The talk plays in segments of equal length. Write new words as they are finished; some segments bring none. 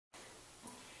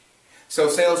So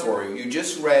Sales Warrior, you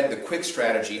just read the quick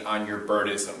strategy on your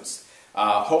Burtisms.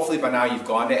 Hopefully by now you've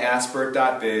gone to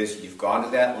askburt.biz, you've gone to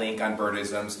that link on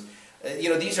Burtisms.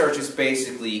 These are just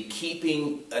basically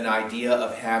keeping an idea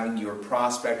of having your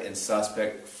prospect and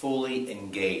suspect fully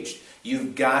engaged.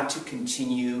 You've got to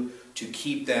continue to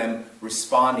keep them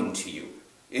responding to you.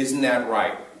 Isn't that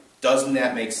right? Doesn't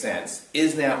that make sense?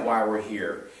 Isn't that why we're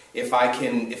here? If I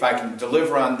can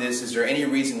deliver on this, is there any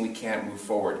reason we can't move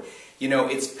forward?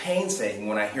 It's painstaking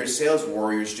when I hear sales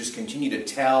warriors just continue to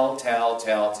tell,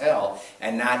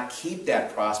 and not keep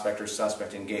that prospect or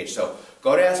suspect engaged. So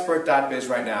go to askburt.biz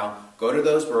right now, go to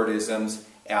those Burtisms.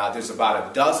 There's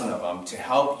about a dozen of them to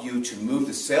help you to move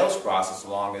the sales process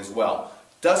along as well.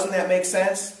 Doesn't that make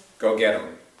sense? Go get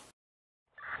them.